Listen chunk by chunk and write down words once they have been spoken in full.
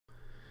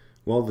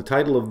Well, the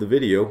title of the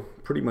video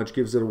pretty much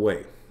gives it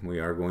away. We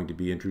are going to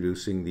be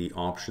introducing the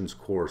options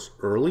course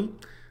early.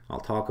 I'll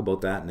talk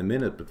about that in a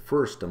minute, but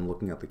first I'm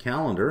looking at the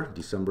calendar,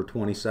 December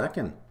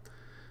 22nd.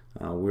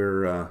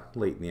 We're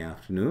late in the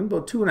afternoon,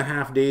 about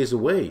 2.5 days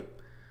away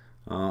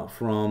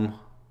from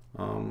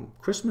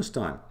Christmas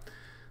time.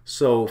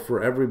 So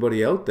for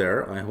everybody out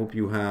there, I hope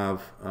you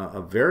have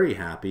a very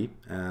happy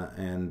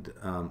and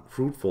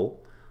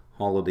fruitful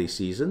holiday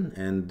season,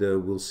 and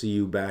we'll see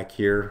you back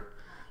here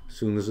as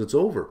soon as it's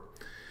over.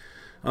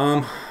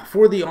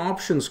 For the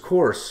options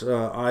course,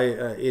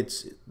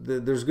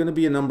 there's going to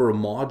be a number of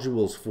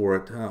modules for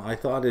it. I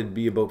thought it'd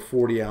be about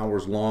 40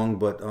 hours long,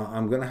 but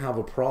I'm going to have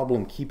a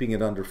problem keeping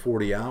it under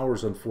 40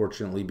 hours,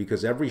 unfortunately,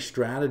 because every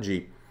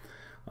strategy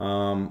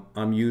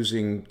I'm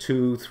using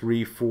 2,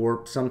 3,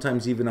 4,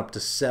 sometimes even up to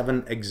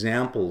 7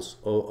 examples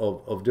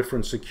of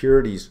different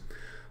securities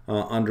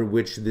under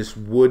which this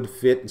would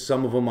fit.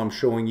 Some of them I'm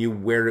showing you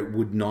where it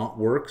would not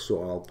work,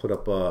 so I'll put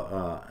up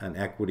an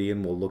equity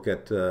and we'll look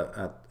at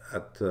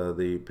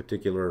the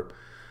particular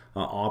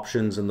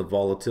options and the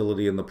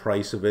volatility and the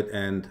price of it,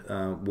 and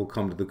we'll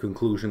come to the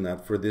conclusion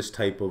that for this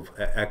type of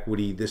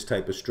equity, this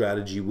type of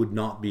strategy would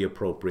not be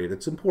appropriate.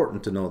 It's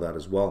important to know that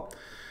as well.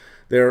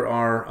 There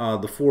are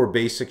the 4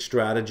 basic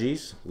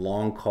strategies: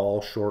 long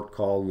call, short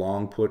call,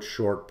 long put,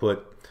 short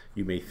put.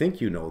 You may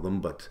think you know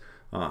them, but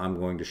I'm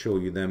going to show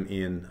you them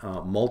in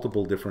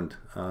multiple different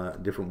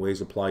ways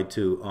applied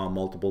to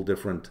multiple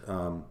different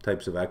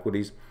types of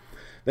equities.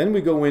 Then we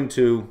go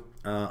into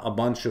a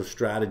bunch of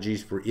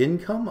strategies for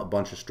income, a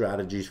bunch of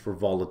strategies for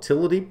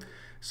volatility,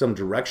 some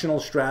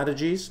directional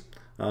strategies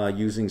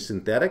using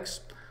synthetics,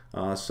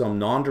 some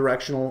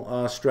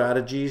non-directional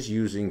strategies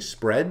using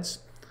spreads,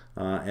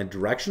 and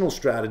directional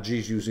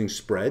strategies using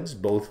spreads,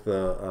 both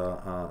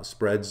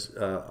spreads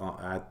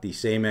at the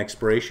same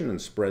expiration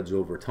and spreads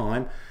over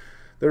time.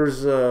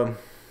 There's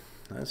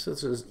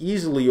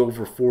easily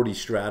over 40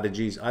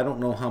 strategies. I don't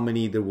know how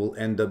many there will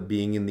end up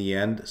being in the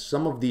end.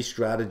 Some of these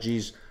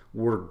strategies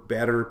work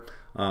better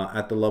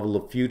at the level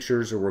of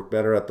futures, or work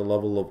better at the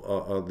level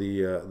of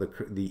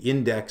the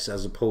index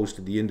as opposed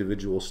to the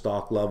individual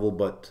stock level,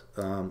 but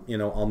you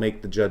know, I'll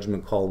make the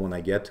judgment call when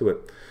I get to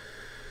it.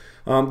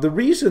 The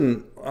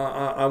reason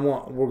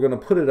we're going to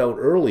put it out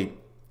early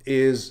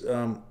is,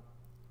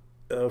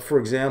 for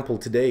example,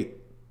 today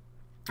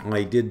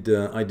I did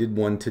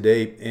one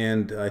today,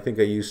 and I think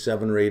I used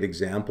 7 or 8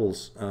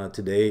 examples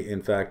today.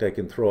 In fact, I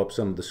can throw up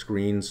some of the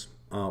screens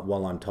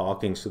while I'm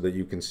talking so that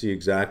you can see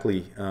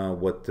exactly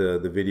what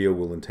the video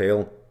will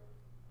entail.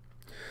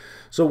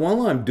 So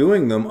while I'm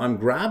doing them, I'm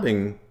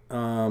grabbing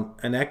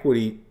an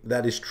equity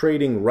that is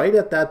trading right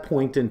at that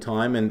point in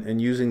time and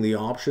using the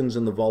options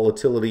and the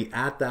volatility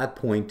at that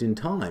point in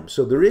time.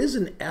 So there is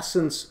an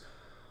essence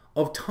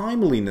of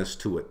timeliness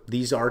to it.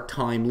 These are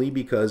timely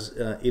because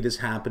it is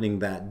happening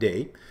that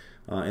day,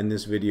 and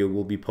this video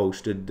will be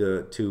posted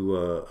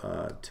to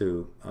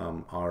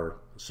our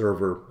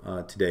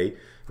server today.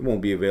 It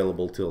won't be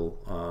available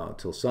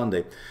till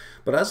Sunday.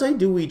 But as I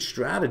do each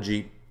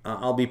strategy,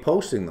 I'll be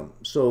posting them.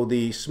 So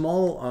the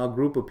small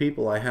group of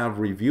people I have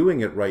reviewing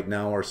it right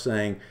now are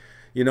saying,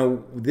 you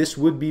know, this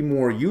would be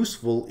more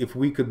useful if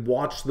we could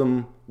watch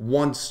them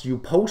once you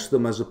post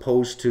them as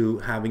opposed to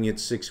having it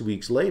 6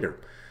 weeks later.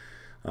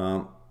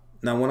 Now,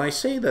 when I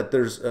say that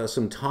there's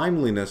some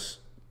timeliness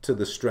to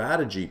the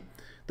strategy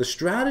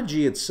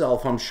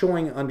itself, I'm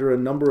showing under a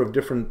number of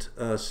different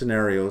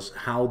scenarios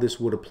how this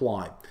would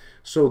apply.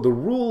 So the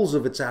rules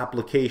of its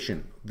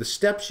application, the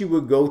steps you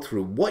would go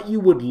through, what you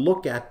would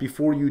look at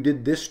before you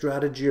did this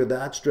strategy or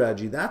that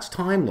strategy, that's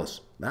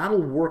timeless.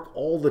 That'll work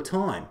all the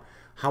time.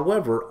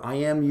 However, I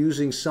am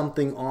using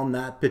something on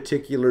that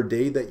particular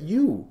day that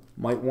you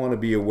might want to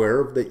be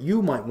aware of, that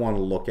you might want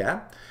to look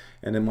at,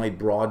 and it might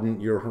broaden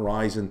your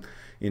horizon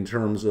in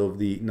terms of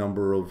the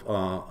number of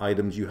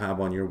items you have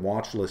on your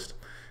watch list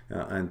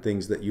and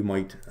things that you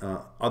might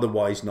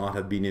otherwise not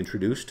have been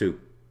introduced to.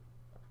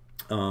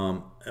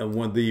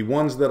 And the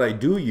ones that I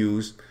do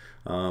use,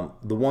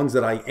 the ones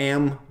that I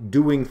am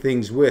doing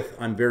things with,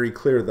 I'm very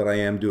clear that I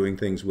am doing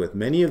things with.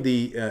 Many of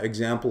the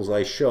examples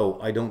I show,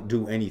 I don't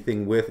do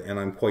anything with, and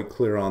I'm quite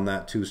clear on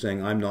that too,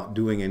 saying I'm not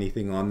doing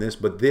anything on this,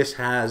 but this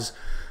has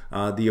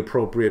the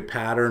appropriate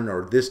pattern,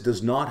 or this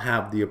does not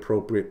have the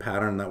appropriate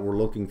pattern that we're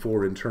looking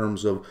for in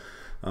terms of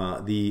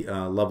the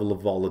level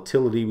of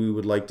volatility we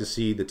would like to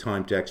see, the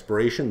time to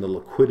expiration, the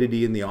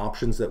liquidity and the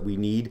options that we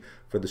need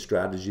for the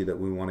strategy that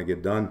we want to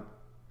get done.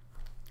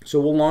 So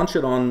we'll launch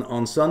it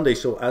on Sunday.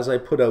 So as I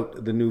put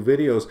out the new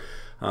videos,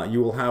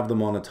 you will have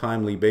them on a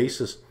timely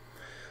basis.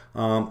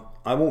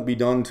 I won't be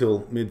done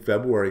till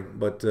mid-February,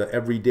 but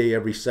every day,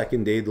 every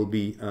second day, there'll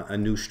be a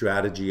new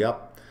strategy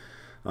up.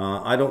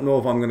 I don't know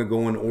if I'm going to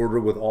go in order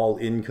with all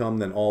income,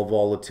 then all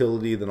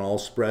volatility, then all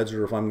spreads,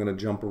 or if I'm going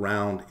to jump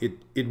around.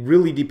 It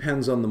really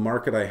depends on the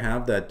market I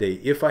have that day.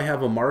 If I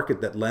have a market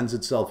that lends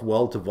itself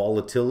well to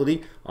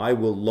volatility, I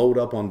will load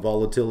up on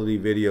volatility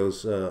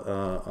videos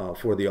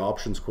for the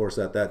options course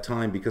at that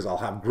time, because I'll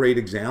have great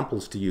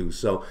examples to use.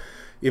 So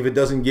if it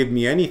doesn't give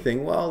me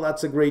anything, well,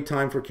 that's a great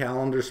time for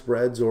calendar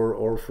spreads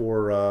or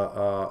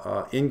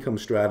for income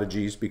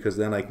strategies, because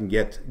then I can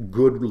get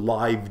good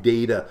live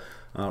data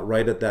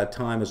right at that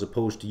time, as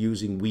opposed to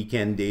using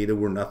weekend data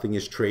where nothing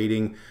is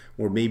trading,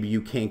 or maybe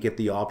you can't get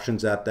the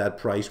options at that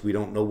price. We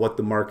don't know what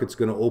the market's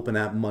going to open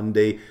at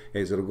Monday.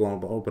 Is it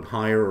going to open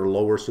higher or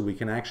lower? So we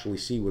can actually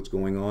see what's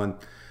going on.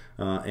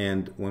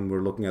 And when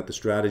we're looking at the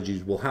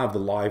strategies, we'll have the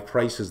live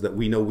prices that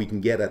we know we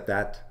can get at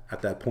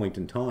that point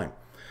in time.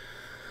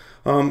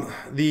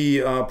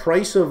 The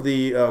price of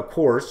the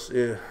course,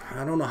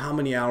 I don't know how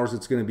many hours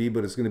it's going to be,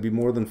 but it's going to be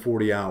more than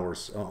 40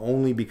 hours,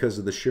 only because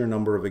of the sheer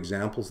number of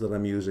examples that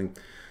I'm using.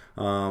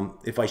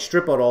 If I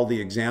strip out all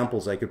the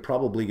examples, I could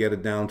probably get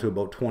it down to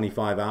about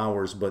 25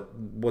 hours, but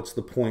what's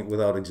the point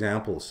without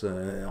examples?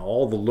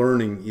 All the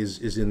learning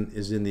is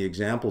in the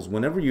examples.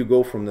 Whenever you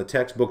go from the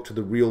textbook to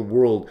the real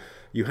world,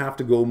 you have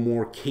to go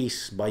more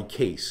case by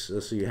case.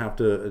 So you have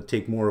to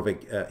take more of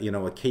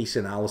a case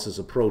analysis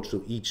approach.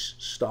 So each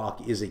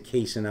stock is a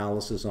case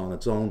analysis on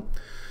its own.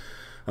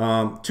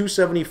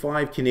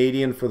 275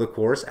 Canadian for the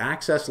course.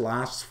 Access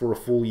lasts for a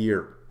full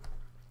year.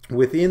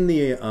 Within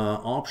the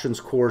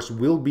options course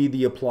will be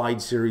the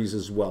applied series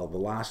as well. The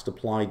last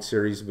applied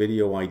series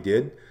video I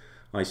did,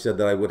 I said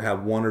that I would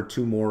have 1 or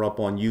 2 more up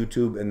on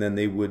YouTube, and then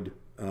they would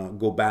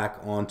go back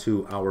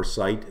onto our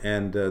site,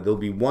 and there'll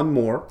be 1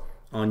 more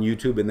on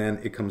YouTube, and then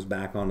it comes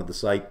back onto the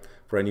site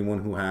for anyone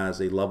who has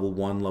a level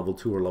 1, level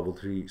 2, or level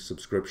 3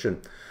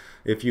 subscription.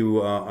 If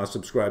you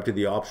subscribe to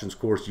the options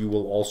course, you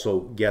will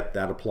also get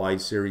that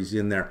applied series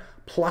in there,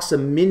 plus a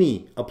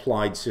mini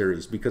applied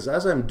series, because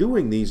as I'm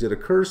doing these, it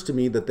occurs to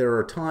me that there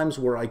are times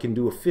where I can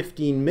do a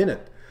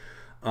 15-minute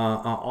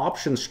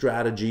option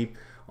strategy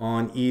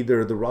on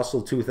either the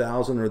Russell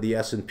 2000 or the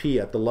S&P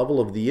at the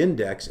level of the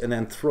index, and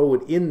then throw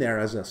it in there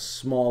as a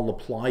small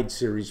applied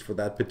series for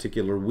that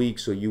particular week,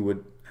 so you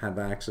would have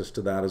access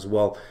to that as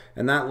well.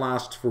 And that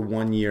lasts for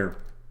 1 year.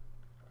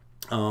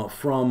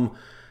 From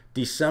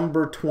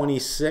December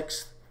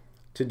 26th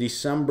to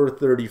December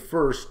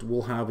 31st,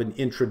 we'll have an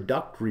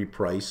introductory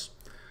price,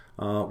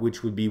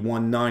 which would be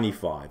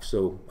 $195.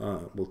 So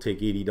we'll take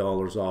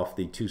 $80 off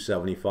the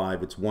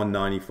 $275. It's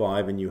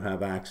 $195, and you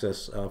have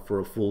access for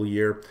a full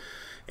year.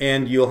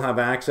 And you'll have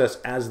access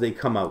as they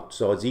come out.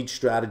 So as each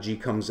strategy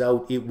comes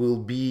out, it will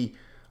be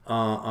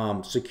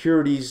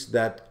securities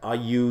that I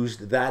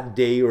used that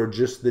day or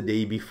just the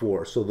day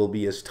before. So they'll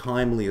be as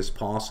timely as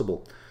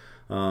possible.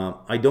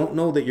 I don't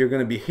know that you're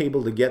going to be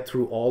able to get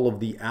through all of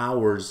the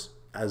hours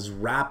as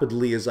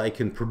rapidly as I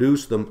can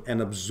produce them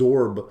and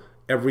absorb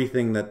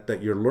everything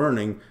that you're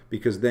learning,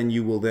 because then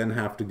you will then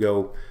have to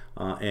go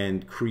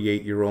and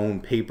create your own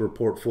paper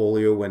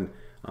portfolio, and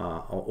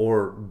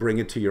or bring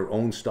it to your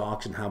own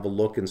stocks and have a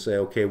look and say,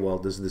 okay, well,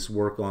 does this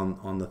work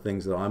on the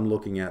things that I'm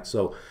looking at?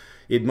 So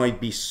it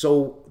might be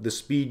the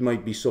speed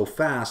might be so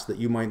fast that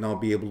you might not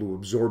be able to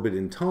absorb it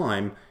in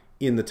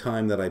the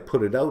time that I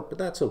put it out, but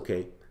that's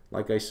okay.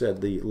 Like I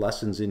said, the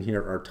lessons in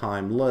here are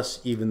timeless,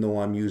 even though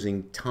I'm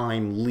using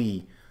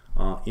timely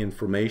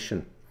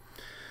information.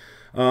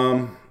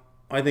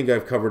 I think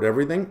I've covered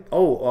everything.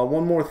 Oh,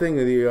 one more thing,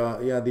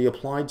 the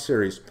applied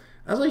series.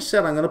 As I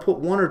said, I'm going to put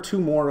 1 or 2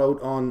 more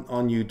out on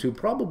YouTube,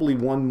 probably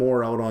 1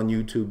 more out on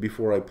YouTube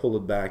before I pull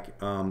it back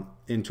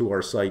into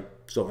our site.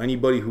 So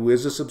anybody who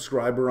is a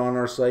subscriber on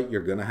our site,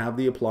 you're going to have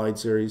the applied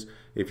series.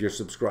 If you're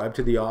subscribed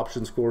to the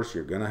options course,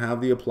 you're going to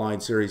have the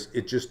applied series.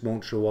 It just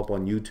won't show up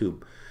on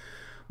YouTube.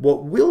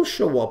 What will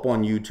show up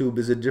on YouTube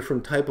is a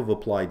different type of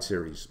applied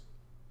series.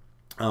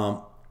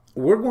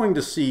 We're going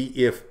to see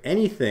if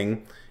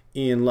anything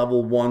in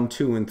level 1,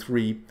 2, and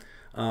 3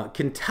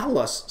 can tell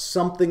us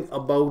something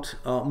about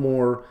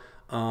more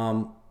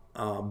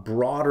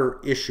broader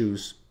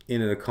issues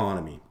in an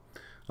economy.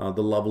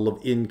 The level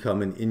of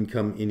income and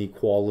income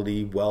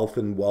inequality, wealth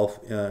and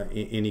wealth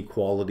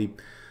inequality,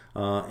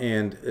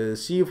 and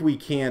see if we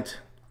can't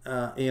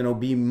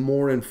be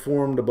more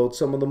informed about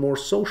some of the more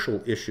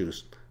social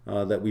issues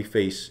that we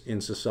face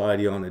in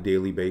society on a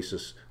daily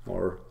basis,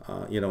 or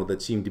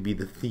that seem to be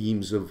the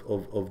themes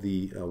of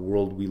the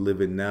world we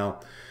live in now,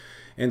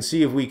 and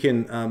see if we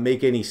can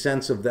make any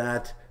sense of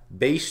that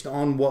based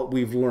on what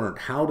we've learned.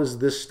 How does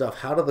this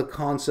stuff, how do the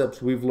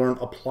concepts we've learned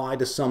apply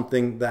to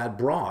something that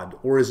broad,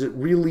 or is it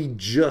really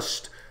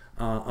just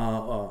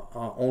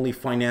only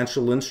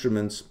financial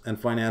instruments and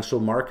financial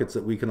markets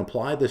that we can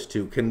apply this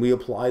to? Can we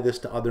apply this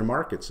to other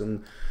markets?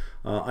 And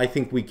I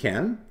think we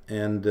can,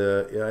 and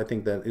I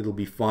think that it'll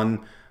be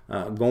fun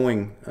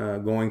going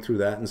through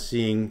that and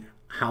seeing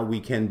how we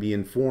can be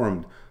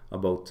informed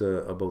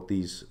about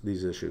these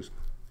issues.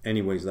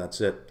 Anyways,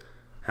 that's it.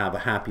 Have a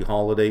happy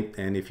holiday,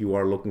 and if you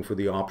are looking for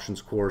the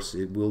options course,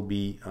 it will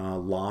be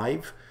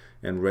live,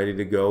 and ready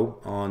to go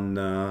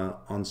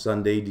on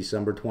Sunday,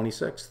 December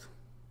 26th.